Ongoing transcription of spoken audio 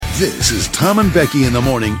This is Tom and Becky in the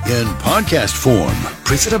morning in podcast form.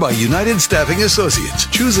 Presented by United Staffing Associates.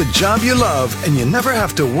 Choose a job you love and you never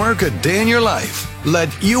have to work a day in your life.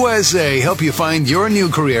 Let USA help you find your new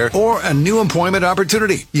career or a new employment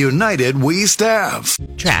opportunity. United We Staff.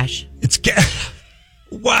 Trash.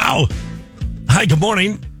 Wow. Hi, good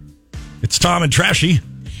morning. It's Tom and Trashy.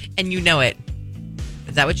 And you know it.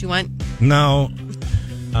 Is that what you want? No.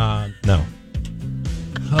 No.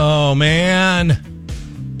 Oh, man.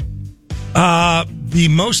 The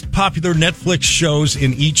most popular Netflix shows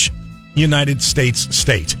in each United States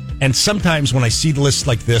state. And sometimes when I see lists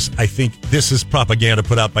like this, I think this is propaganda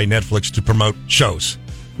put out by Netflix to promote shows,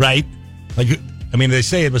 right? Like, I mean, they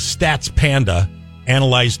say it was Stats Panda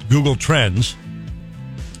analyzed Google Trends,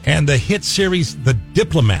 and the hit series The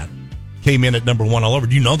Diplomat came in at number one all over.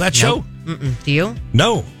 Do you know that show? Mm-mm. Do you?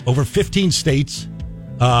 No. Over 15 states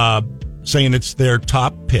saying it's their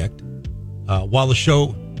top pick. While the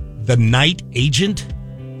show The Night Agent.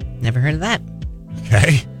 Never heard of that.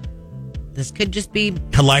 Okay. This could just be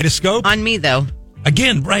Kaleidoscope. on me, though.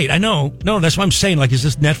 Again, right, I know. No, that's what I'm saying. Like, is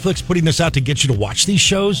this Netflix putting this out to get you to watch these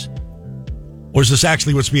shows? Or is this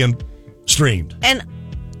actually what's being streamed? And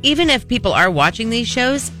even if people are watching these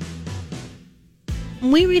shows,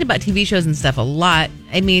 we read about TV shows and stuff a lot.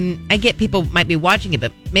 I mean, I get people might be watching it,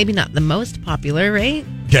 but maybe not the most popular, right?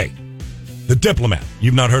 Okay. The Diplomat.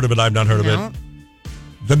 You've not heard of it. I've not heard of it.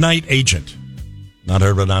 The Night Agent. Not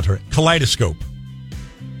heard of it. Not heard. Kaleidoscope.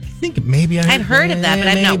 I think maybe I've heard of that, but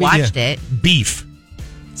I've not watched it. Beef.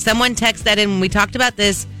 Someone texted that in when we talked about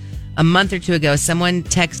this a month or two ago. Someone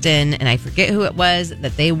texted in, and I forget who it was,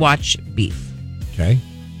 that they watch Beef. Okay.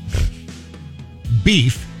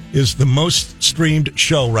 Beef is the most streamed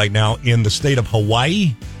show right now in the state of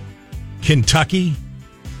Hawaii, Kentucky,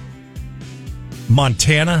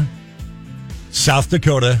 Montana, South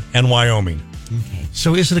Dakota, and Wyoming. Okay.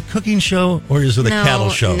 So is it a cooking show or is it a cattle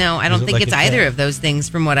show? No, I don't think it's either of those things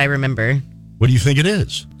from what I remember. What do you think it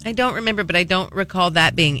is? I don't remember, but I don't recall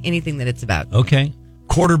that being anything that it's about. Okay.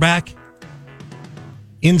 Quarterback,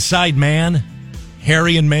 Inside Man,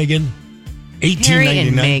 Harry and Meghan, 1899. Harry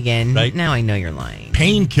and Meghan. Right? Now I know you're lying.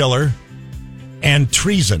 Painkiller, and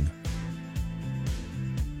Treason.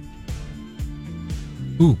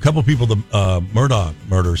 Ooh, a couple people, the Murdaugh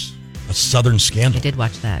murders, a Southern Scandal. I did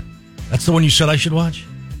watch that. That's the one you said I should watch?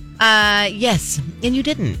 Yes, and you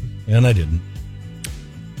didn't. And I didn't.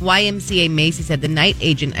 YMCA Macy said, The Night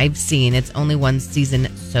Agent I've seen. It's only one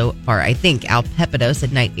season so far. I think Al Pepito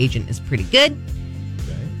said Night Agent is pretty good.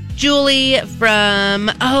 Okay. Julie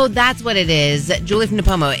from, that's what it is. Julie from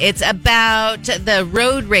Napomo. It's about the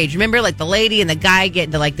road rage. Remember, like the lady and the guy get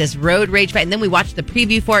into like this road rage fight. And then we watched the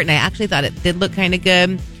preview for it, and I actually thought it did look kind of good.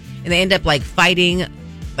 And they end up like fighting.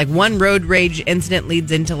 Like one road rage incident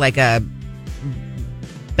leads into like a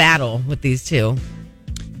battle with these two.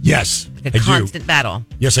 Yes, like a constant battle.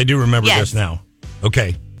 Yes, I do remember this now.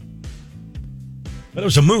 Okay. But it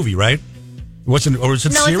was a movie, right? Or is it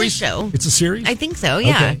a series? It's a show. It's a series? I think so,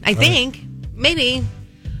 yeah. Okay. I think. Right. Maybe.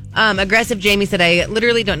 Aggressive Jamie said, I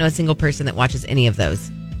literally don't know a single person that watches any of those.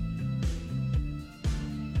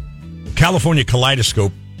 California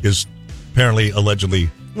Kaleidoscope is apparently, allegedly...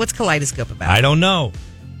 What's Kaleidoscope about? I don't know.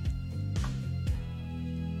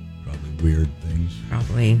 Probably weird things.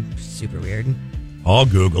 Probably super weird. I'll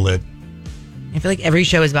Google it. I feel like every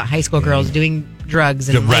show is about high school girls doing drugs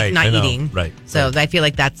and not eating. Right. So I feel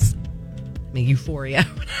like that's Euphoria.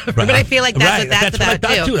 Right. But I feel like that's what that's about,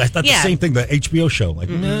 what I thought, too. That's not the same thing, the HBO show. Like,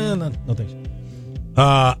 no thanks.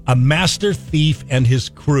 A master thief and his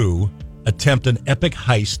crew attempt an epic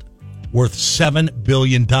heist worth $7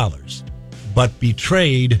 billion. But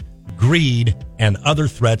betrayed, greed, and other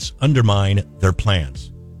threats undermine their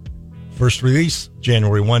plans. First release,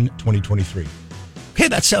 January 1, 2023. Okay,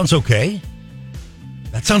 that sounds okay.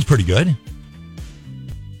 That sounds pretty good.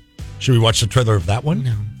 Should we watch the trailer of that one?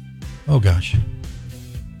 No. Oh, gosh.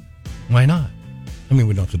 Why not? I mean,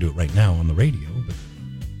 we don't have to do it right now on the radio, but...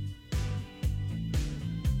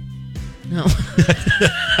 No.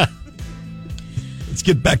 Let's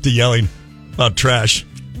get back to yelling about trash.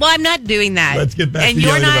 Well, I'm not doing that. Let's get back to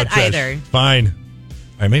yelling about trash. And you're not either. Fine. All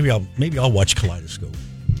right, maybe I'll watch Kaleidoscope.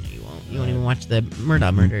 You won't. You won't even watch the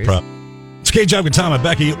Murdaugh murders. It's K-Job with Tom and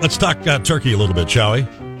Becky. Let's talk turkey a little bit, shall we?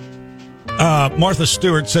 Martha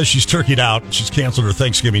Stewart says she's turkeyed out. She's canceled her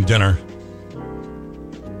Thanksgiving dinner.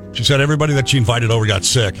 She said everybody that she invited over got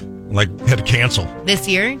sick, had to cancel. This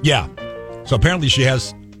year? Yeah. So apparently she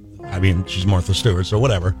has, she's Martha Stewart, so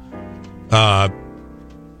whatever.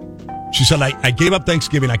 She said, I gave up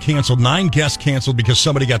Thanksgiving. I canceled. 9 guests canceled because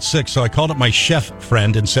somebody got sick. So I called up my chef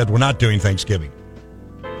friend and said, we're not doing Thanksgiving.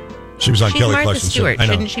 She was on She's Kelly Martha Clarkson's show. Stewart. I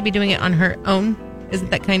know. Shouldn't she be doing it on her own? Isn't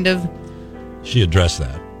that kind of She addressed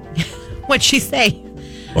that. what'd she say?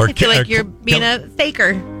 Or I feel like you're being a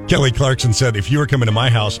faker. Kelly Clarkson said, if you were coming to my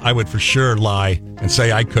house, I would for sure lie and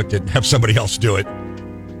say I cooked it and have somebody else do it.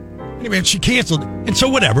 Anyway, she canceled. And so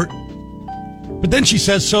whatever. But then she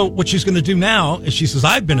says, so what she's going to do now is she says,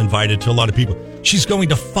 I've been invited to a lot of people. She's going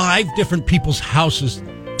to 5 different people's houses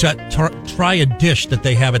to try a dish that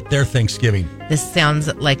they have at their Thanksgiving. This sounds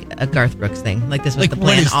like a Garth Brooks thing. Like this was Like, the what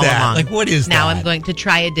plan is all that? along. Like, what is now that? I'm going to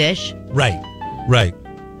try a dish. Right.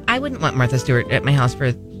 I wouldn't want Martha Stewart at my house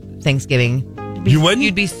for Thanksgiving. You wouldn't?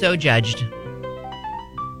 You'd be so judged.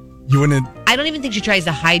 You wouldn't? I don't even think she tries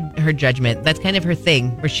to hide her judgment. That's kind of her thing,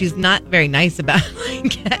 where she's not very nice about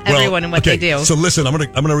everyone and what they do. So listen, I'm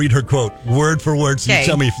gonna read her quote word for word. So you Okay.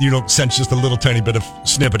 tell me if you don't sense just a little tiny bit of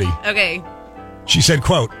snippety. Okay. She said,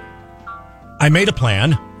 quote, I made a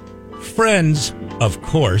plan. Friends, of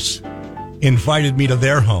course, invited me to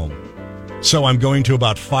their home. So I'm going to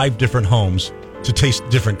about 5 different homes to taste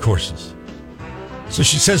different courses. So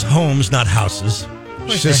she says homes, not houses. She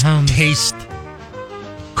course says they're homes. taste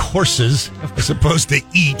courses as opposed to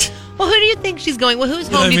eat. Well, who do you think she's going? Well, whose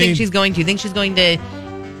You know home what do you I mean? think she's going to? You think she's going to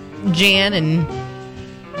Jan and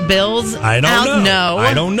Bill's I don't house? know. No.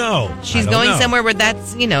 I don't know. She's I don't going know. somewhere where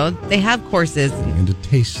that's, they have courses. And to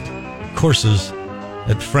taste courses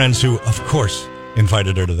at friends who, of course,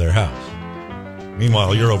 invited her to their house.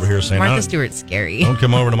 Meanwhile, you're over here saying, Martha Stewart's scary. don't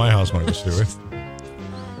come over to my house, Martha Stewart.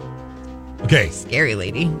 Okay, Scary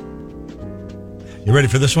lady. you ready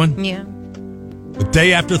for this one? Yeah. The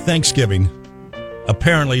day after Thanksgiving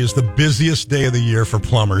apparently is the busiest day of the year for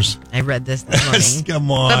plumbers. I read this morning. Come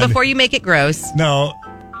on. But before you make it gross, No.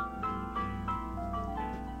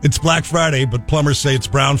 It's Black Friday, but plumbers say it's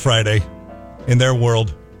Brown Friday in their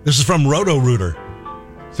world. This is from Roto-Rooter.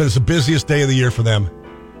 Said it's the busiest day of the year for them.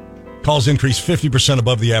 Calls increase 50%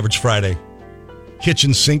 above the average Friday.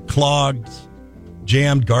 Kitchen sink clogs,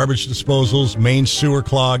 jammed garbage disposals, main sewer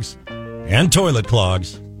clogs, and toilet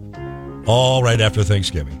clogs. All right after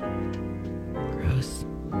Thanksgiving. gross.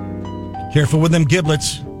 Careful with them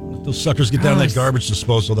giblets. Let those suckers get down that Gross. garbage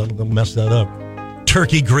disposal. They'll mess that up.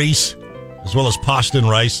 Turkey grease, as well as pasta and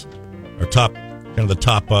rice, are the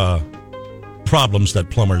top problems that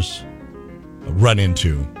plumbers run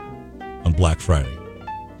into on Black Friday.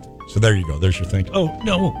 So there you go. There's your thing. Oh,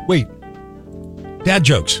 no, wait. Dad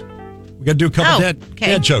jokes. We got to do a couple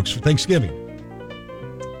dad jokes for Thanksgiving.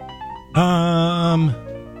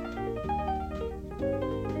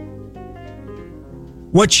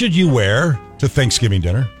 What should you wear to Thanksgiving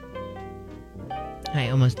dinner? I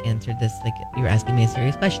almost answered this like you were asking me a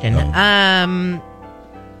serious question. Oh. I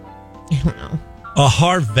don't know. A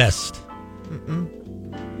harvest.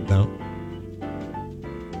 No.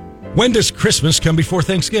 When does Christmas come before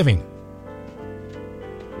Thanksgiving?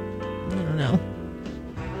 I don't know.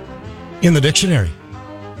 In the dictionary.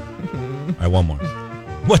 All right, one more.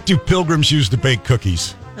 What do pilgrims use to bake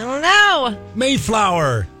cookies? I don't know.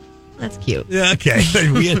 Mayflower. That's cute. Yeah, okay.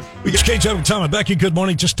 we get Kate Jeff and Tom and Becky. Good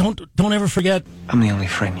morning. Just don't ever forget. I'm the only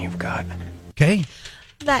friend you've got. Okay.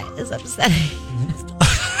 That is upsetting.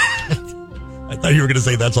 I thought you were going to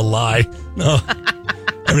say that's a lie. No.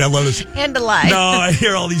 I mean, I love this. And a lie. No, I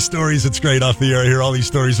hear all these stories. It's great off the air. I hear all these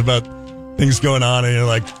stories about things going on, and you're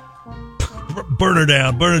like, burn her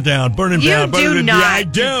down, burn her down, burn him You down. Burn do him. not.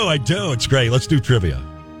 Yeah, I do. It's great. Let's do trivia.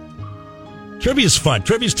 Trivia's fun.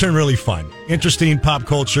 Trivia's turned really fun. Interesting pop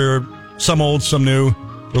culture. Some old, some new.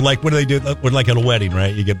 We're like, what do they do? We're like at a wedding,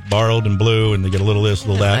 right? You get borrowed and blue, and they get a little this, a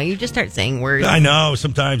little No, that. you just start saying words. I know.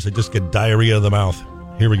 Sometimes I just get diarrhea of the mouth.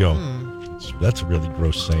 Here we go. That's a really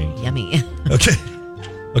gross saying. Yummy.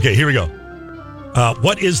 Okay, here we go.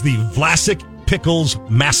 What is the Vlasic Pickles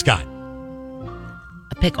mascot?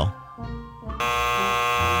 A pickle.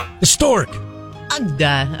 The stork.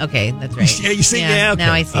 Duh. Okay, that's right. Yeah, you see? Yeah, okay.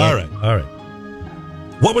 Now I see All it. right, all right.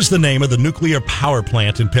 What was the name of the nuclear power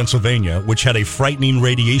plant in Pennsylvania which had a frightening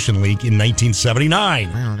radiation leak in 1979?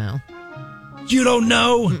 I don't know. You don't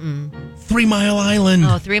know? 3 Mile Island.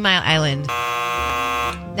 Oh, 3 Mile Island.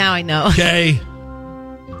 Now I know. Okay.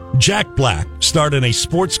 Jack Black starred in a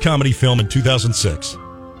sports comedy film in 2006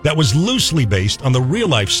 that was loosely based on the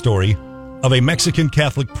real-life story of a Mexican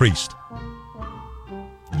Catholic priest.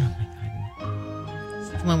 Is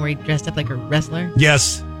this the one where he dressed up like a wrestler?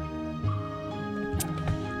 Yes,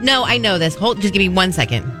 No, I know this. Just give me 1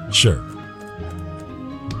 second. sure.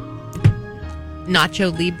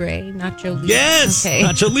 Nacho Libre. Nacho Libre. Yes, Okay.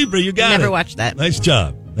 Nacho Libre, you got it. Never watched that. Nice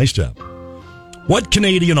job. Nice job. What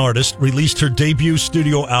Canadian artist released her debut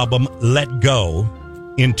studio album, Let Go,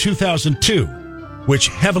 in 2002 which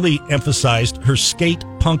heavily emphasized her skate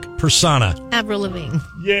punk persona? Avril Lavigne.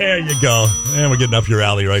 Yeah, you go. And we're getting up your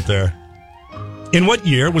alley right there. In what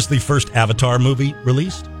year was the first Avatar movie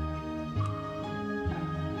released?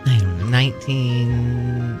 I don't know,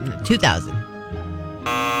 2000.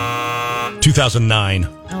 2009.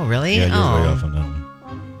 Oh, really? Yeah, you're way off on that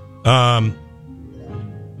one.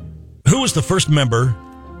 Who was the first member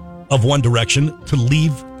of One Direction to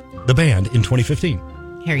leave the band in 2015?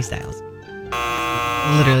 Harry Styles.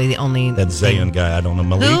 Literally the only... That Zayn guy, I don't know.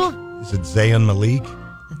 Malik? Who? Is it Zayn Malik?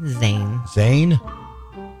 Zayn. Zayn?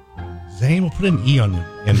 Zayn? We'll put an E on the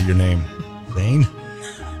end of your name. Zayn?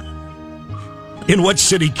 In what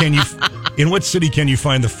city can you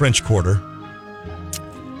find the French Quarter?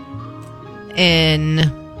 In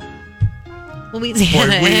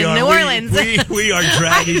Louisiana and New Orleans. We are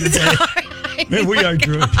dragging today. Man,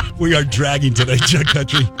 we are dragging today, Chuck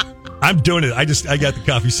Country. I'm doing it. I got the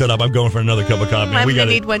coffee set up. I'm going for another cup of coffee. I'm gonna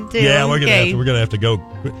need one too. Yeah, we're gonna have to go.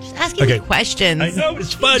 Just asking you questions. I know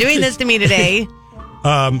it's fun. Doing this to me today.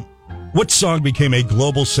 What song became a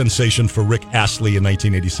global sensation for Rick Astley in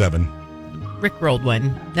 1987? Rick rolled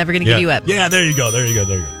one. Never gonna give you up. Yeah, there you go.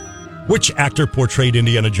 Which actor portrayed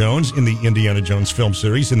Indiana Jones in the Indiana Jones film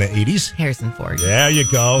series in the 80s? Harrison Ford. There you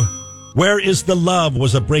go. Where is the Love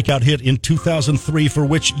was a breakout hit in 2003 for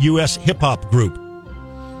which U.S. hip-hop group?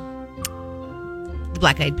 The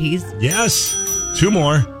Black Eyed Peas. Yes. Two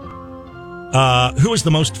more. Who is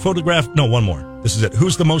the most photographed... No, one more. This is it.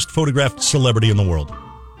 Who's the most photographed celebrity in the world?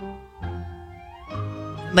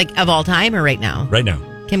 Like, of all time or right now? Right now.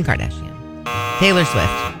 Kim Kardashian. Taylor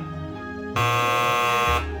Swift.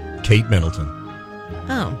 Kate Middleton.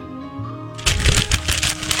 Oh.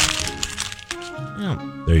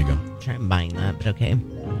 There you go. I'm buying that, but okay.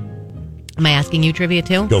 Am I asking you trivia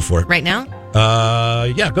too? Go for it. Right now?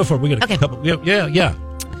 Yeah, go for it. We got a couple. Yeah.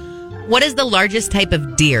 What is the largest type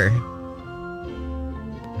of deer?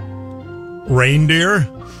 Reindeer?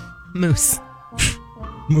 Moose.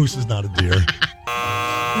 Moose is not a deer.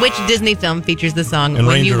 Which Disney film features the song And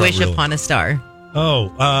When You reindeer Wish aren't real. Upon a Star?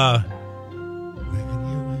 Oh,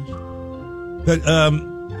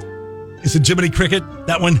 is it Jiminy Cricket?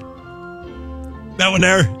 That one? That one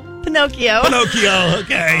there? Pinocchio.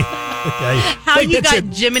 Okay. How Wait, you that's got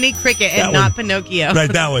it. Jiminy Cricket and That not one. Pinocchio?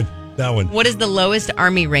 Right, that one. What is the lowest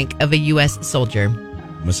army rank of a U.S. soldier?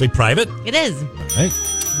 I'm going to say private. It is. All right.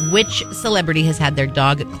 Which celebrity has had their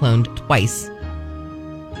dog cloned twice?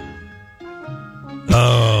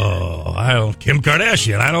 Oh, Kim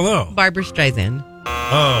Kardashian. I don't know. Barbara Streisand.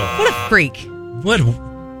 Oh. What a freak. What?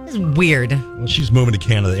 This is weird. Well, she's moving to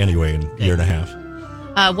Canada anyway in a year and a half.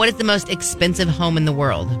 What is the most expensive home in the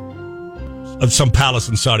world? Of some palace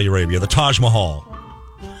in Saudi Arabia, the Taj Mahal.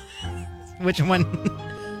 Which one?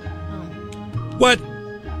 What?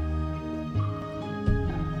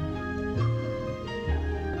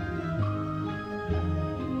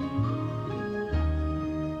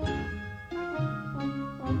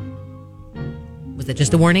 Was it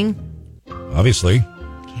just a warning? Obviously.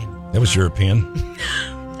 Okay. That was European.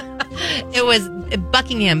 It was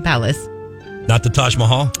Buckingham Palace. Not the Taj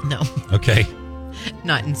Mahal? No, Okay.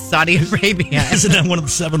 not in Saudi Arabia. Isn't that one of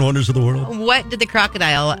the 7 wonders of the world? What did the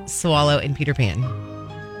crocodile swallow in Peter Pan?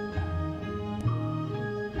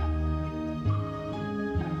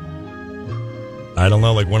 I don't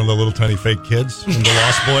know, like one of the little tiny fake kids from the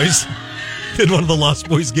Lost Boys? Did one of the Lost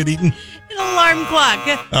Boys get eaten? An alarm clock.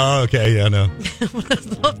 Oh, okay, yeah, no. Those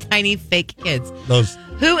little tiny fake kids. Those,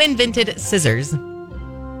 Who invented scissors?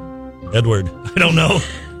 Edward. I don't know.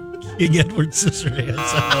 King Edward Scissorhands.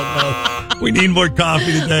 I don't know. We need more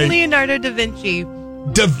coffee today. Leonardo da Vinci.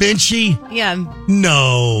 Da Vinci? Yeah.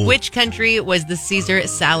 No. Which country was the Caesar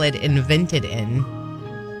salad invented in?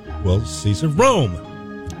 Well, Caesar. Rome.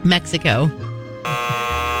 Mexico.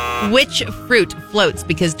 Which fruit floats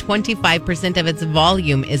because 25% of its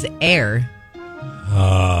volume is air?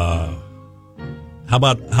 How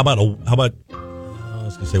about I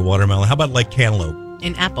was gonna say watermelon. How about like cantaloupe?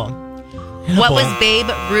 An apple. What was Babe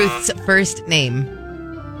Ruth's first name?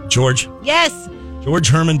 George Yes.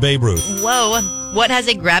 Herman Babe Ruth. Whoa. What has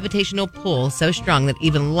a gravitational pull so strong that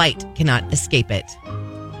even light cannot escape it?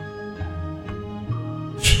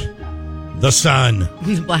 The sun.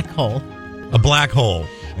 The black hole. A black hole.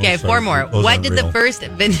 Okay, Oh, sorry. 4 more. Those What aren't did the real. first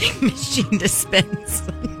vending machine dispense?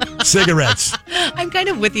 Cigarettes. I'm kind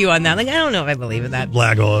of with you on that. Like, I don't know if I believe in that.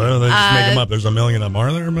 Black hole. They just make them up. There's a million of them.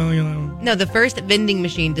 Are there a million of them? No, the first vending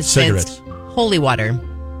machine dispensed Cigarettes. holy water.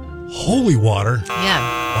 Holy water. Yeah.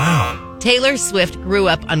 Wow. Taylor Swift grew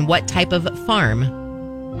up on what type of farm?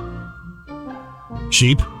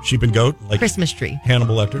 Sheep and goat. Like Christmas tree.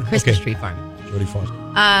 Hannibal Lecter. Christmas Okay. tree farm. Jodie Foster.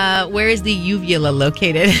 Where is the uvula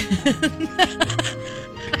located?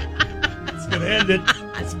 It's going to end it.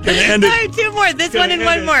 It's going to end All it. right, two more. This one and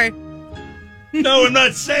one more. No, I'm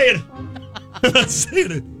not saying it. I'm not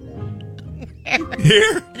saying it.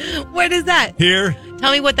 Here? What is that? Here?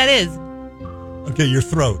 Tell me what that is. Okay, your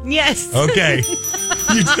throat. Yes. Okay.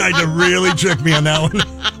 You tried to really trick me on that one.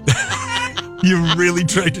 You really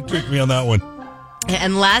tried to trick me on that one.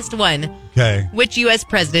 And last one. Okay. Which U.S.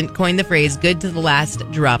 president coined the phrase "good to the last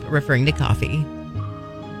drop," referring to coffee?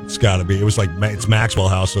 It's got to be. It was like, it's Maxwell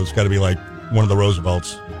House, so it's got to be like one of the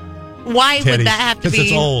Roosevelts. Why would that have to be? Because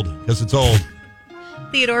it's old. Because it's old.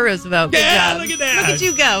 Theodore Roosevelt. Good Yeah, job. look at that. Look at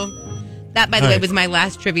you go. That, by the way, was my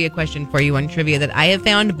last trivia question for you on trivia that I have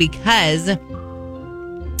found because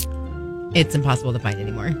it's impossible to find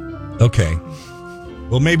anymore. Okay.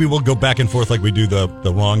 Well, maybe we'll go back and forth like we do the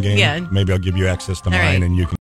wrong game. Yeah. Maybe I'll give you access to All mine right. and you can